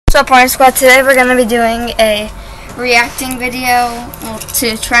So, Porn Squad, today we're going to be doing a reacting video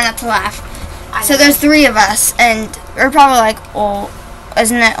to Try Not to Laugh. So there's 3 of us, and we're probably like, well,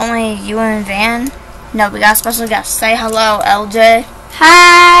 isn't it only you and Van? No, we got a special guest. Say hello, LJ.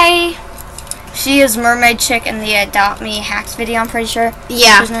 Hi. She is Mermaid Chick in the Adopt Me Hacks video, I'm pretty sure.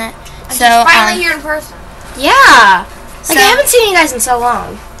 Yeah. Isn't it? So, finally here in person. Yeah. So, I haven't seen you guys in so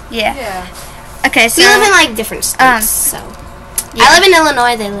long. Yeah. Okay, so We live in like different states, so. yeah. I live in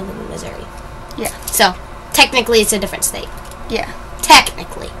Illinois, they live in Missouri. Yeah. So, technically it's a different state. Yeah.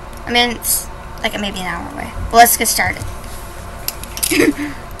 Technically. I mean, it's like maybe an hour away. Well, let's get started. Okay,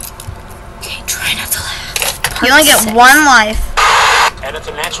 try not to laugh. You only get 1 life. And it's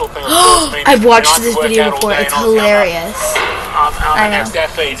a natural thing. I've watched this video before. It's hilarious. I know. That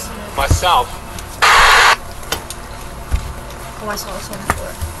face myself. Oh, I saw this one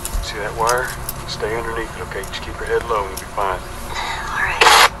before. See that wire? Stay underneath it, okay? Just keep your head low and you'll be fine.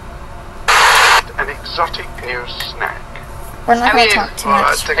 Alright. An exotic new snack. We're not going to talk too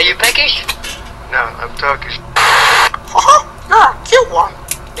much. Are you peckish? No, I'm Turkish. You're a cute one.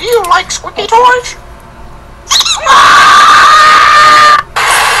 Do you like squeaky toys?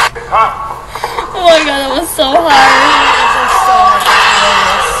 Oh my god, that was so hard.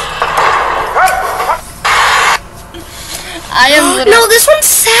 I am literally... No, this one's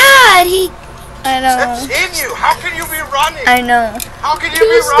sad. I know. It's in you. How can you be running? I know. How can you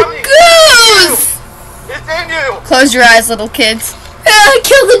be running? Goose! It's in you. Close your eyes, little kids. I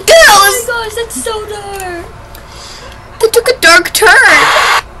killed the goose! Oh my gosh, that's so dark. It took a dark turn.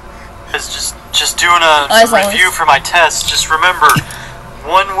 It's just doing a review for my test. Just remember,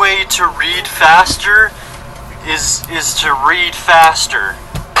 one way to read faster is to read faster.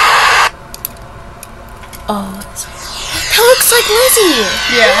 Oh, that looks like Lizzie.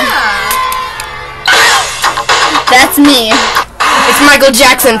 Yeah. That's me. It's Michael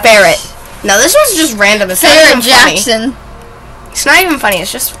Jackson Ferret. No, this one's just random. It's not even Ferret Jackson. funny. It's not even funny.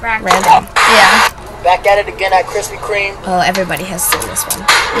 It's just random. Yeah. Back at it again at Krispy Kreme. Oh, everybody has seen this one.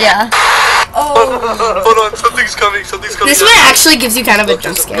 Yeah. Hold on, something's coming. This one actually gives you kind of a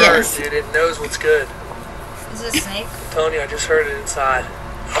jump scare. Yes. Dude, it knows what's good. Is it a snake? Tony, I just heard it inside.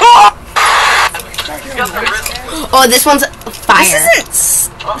 Oh, this one's fire. This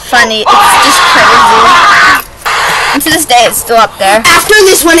isn't funny. It's just crazy. And to this day, it's still up there. After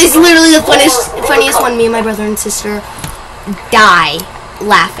this one is literally the funniest one. Me and my brother and sister die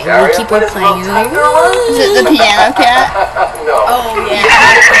laughing. We keep on playing. Is it the Piano Cat? No. Oh yeah.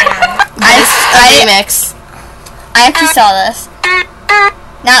 I Remix. I actually saw this.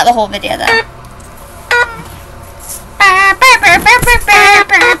 Not the whole video though.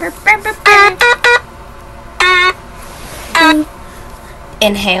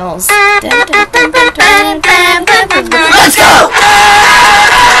 Inhales. Let's go!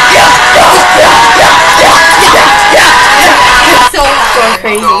 Going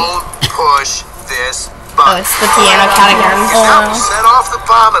crazy. Don't push this Oh, button. it's the Piano Cat again. Oh. Set off the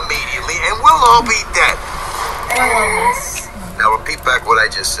bomb immediately and we'll all be dead. Now repeat back what I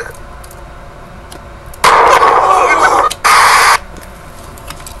just said.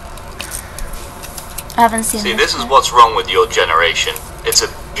 I haven't seen See, this. this is what's wrong with your generation. It's a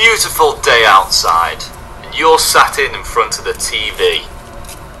beautiful day outside, and you're sat in front of the TV.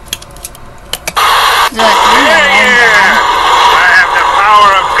 I have the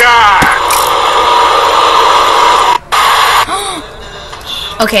power of God.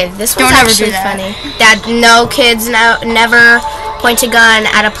 Okay, this one's Don't ever actually do that. funny. Dad, no kids, never point a gun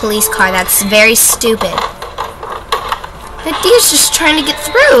at a police car. That's very stupid. That dude's just trying to get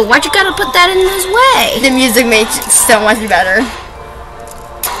through. Why'd you gotta put that in his way? The music makes it so much better.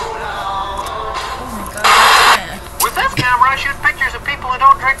 With this camera, I shoot pictures of people who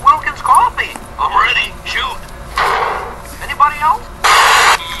don't drink Wilkins coffee. I'm ready. Shoot. Anybody else?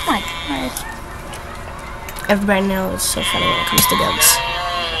 Oh my gosh. Everybody knows it's so funny when it comes to guns.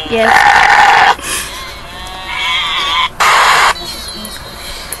 Yes.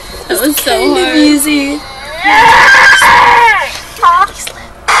 That was so hard. Easy. I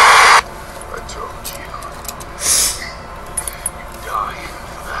told you. You'd die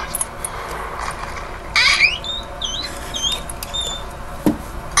for that.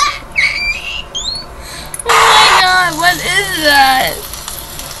 Oh my god, what is that?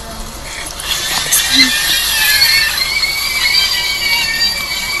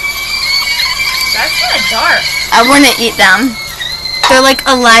 That's kind of dark. I wouldn't eat them. They're like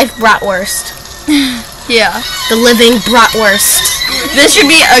a live bratwurst. Yeah. The living bratwurst. This should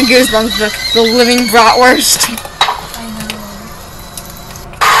be a Goosebumps book. The Living Bratwurst.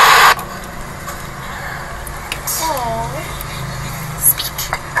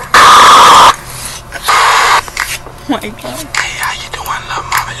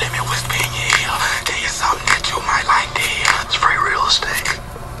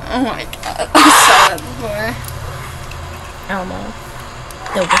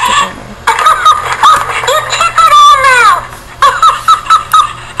 The wicked animal.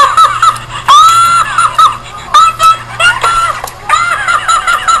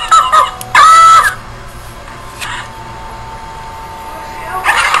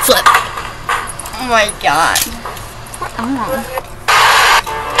 Flip. Oh my god. Oh.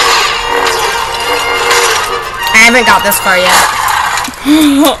 I haven't got this far yet.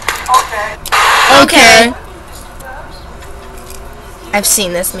 Okay. I've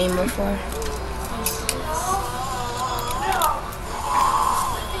seen this meme before.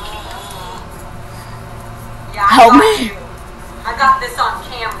 Help me. I got this on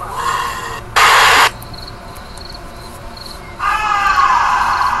camera.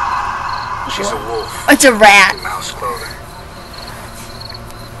 She's a wolf. It's a rat. Mouse clothing.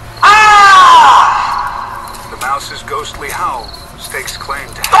 The mouse's ghostly howl stakes claim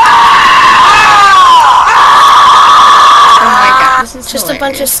to Oh my god, this is Just a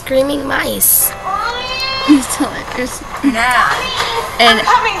bunch of screaming mice. It's hilarious. And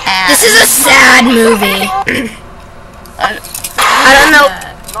This is a sad movie. I don't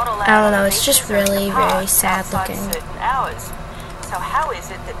know. It's just really very sad looking. Hours. So how is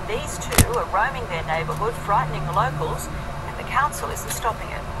it that these two are roaming their neighbourhood, frightening the locals, and the council isn't stopping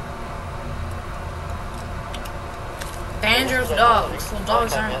it? Dangerous dogs. Well,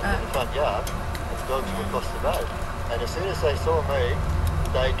 dogs aren't. The front yard, and the dogs were across the road. And as soon as they saw me,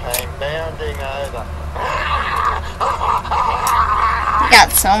 they came bounding over.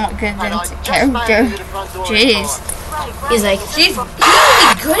 got so much good into character. Jeez. He's like, He's really good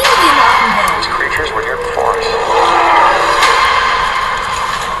at the Walking Dead. These creatures were here before us.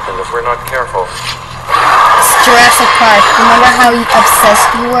 And if we're not careful, It's Jurassic Park. Remember how obsessed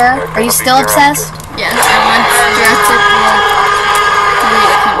you were? Are you still obsessed? Yes, I want Jurassic World 3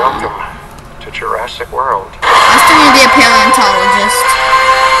 to come on. welcome to Jurassic World. I'm still gonna be a paleontologist.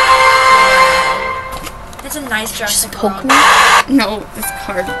 It's a nice Jurassic poke World. me? No, it's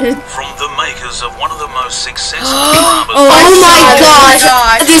carded. From the makers of one of the most successful dramas. Oh my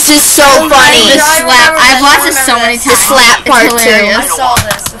gosh! This is so funny. The slap. I've watched it so many times. The slap part It's too. hilarious. I saw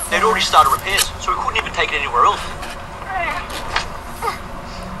this before. They'd already started repairs, so we couldn't even take it anywhere else.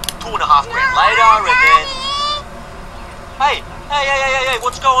 2.5 grand later, and then... Hey,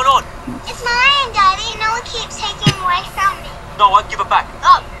 what's going on? It's mine, Daddy. Noah keeps taking away from me. Noah, give it back.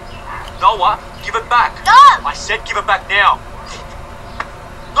 Up. Noah, give it back. Up. I said give it back now.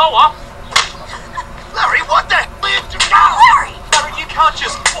 Noah! Larry, what the hell are you doing? Larry! Larry, you can't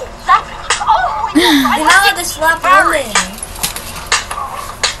just... Larry! Oh, You know the slap woman.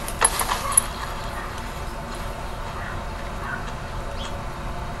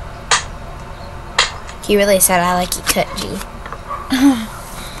 He really said, I like you cut, G.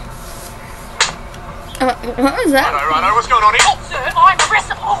 What was that? Righto, what's going on here? sir, I'm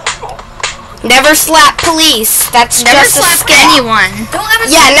arrested. Never slap police. That's Never just a slap scam. anyone. Don't ever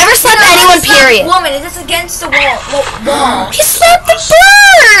Yeah, never slap anyone, period. Woman, it's just against the wall. He slapped the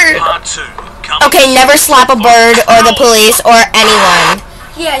bird! Part 2. Coming Okay, never slap a bird or the police or anyone.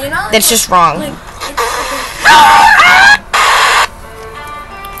 Yeah, you know. That's just wrong. Like,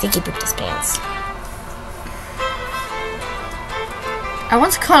 I think he pooped his pants. I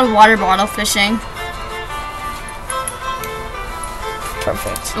once caught water bottle fishing.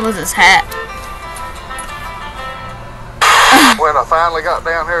 Perfect. It was his hat. When I finally got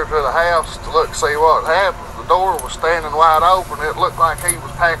down here to the house to look see what happened, the door was standing wide open. It looked like he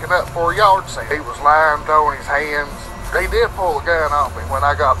was packing up for a yard sale. He was lying on his hands. He did pull a gun on me when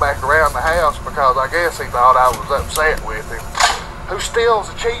I got back around the house because I guess he thought I was upset with him. Who steals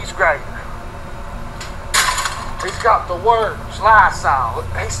a cheese grater? He's got the words Lysol.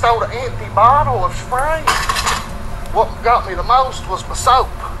 He stole an empty bottle of spray. What got me the most was my soap.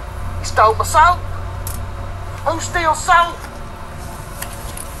 He stole my soap. Who steals soap?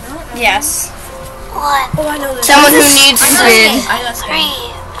 Yes. 1, oh, I know this. Someone who needs food. I know this. 3,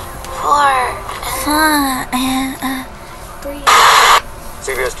 4,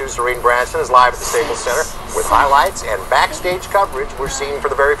 CBS 2's Serene Branson is live at the Staples Center with highlights and backstage coverage we're seeing for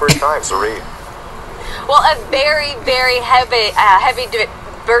the very first time. Serene. Well, a very, very heavy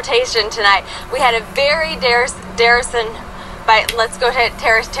debatation tonight. We had a very Darrison, but let's go ahead,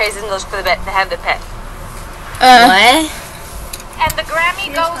 Terrace Chase English for the bet to have the pet. What? and the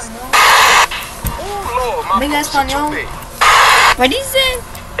Grammy goes. Oh, Lord, my Venga, boots are too español. big. What do you say?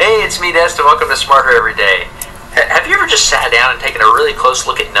 Hey, it's me, Destin. Welcome to Smarter Every Day. Have you ever just sat down and taken a really close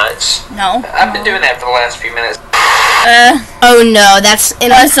look at nuts? No. I've been doing that for the last few minutes. Oh no, that's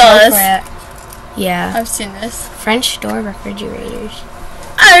inappropriate. Yeah. I've seen this. French door refrigerators.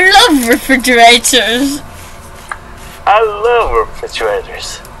 I love refrigerators. I love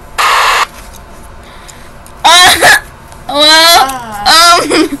refrigerators.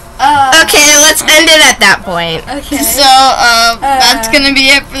 Okay, let's end it at that point. Okay. So, that's gonna be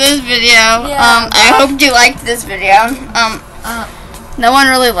it for this video. Yeah, I hope you liked this video. No one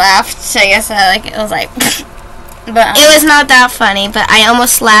really laughed, so I guess it was like, but it was not that funny, but I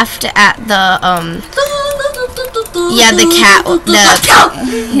almost laughed at the the cat,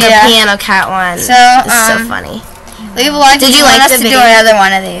 the piano cat one. So, it's so funny. Leave a like. Did you like the video? Do another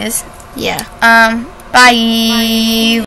one of these? Yeah. Bye.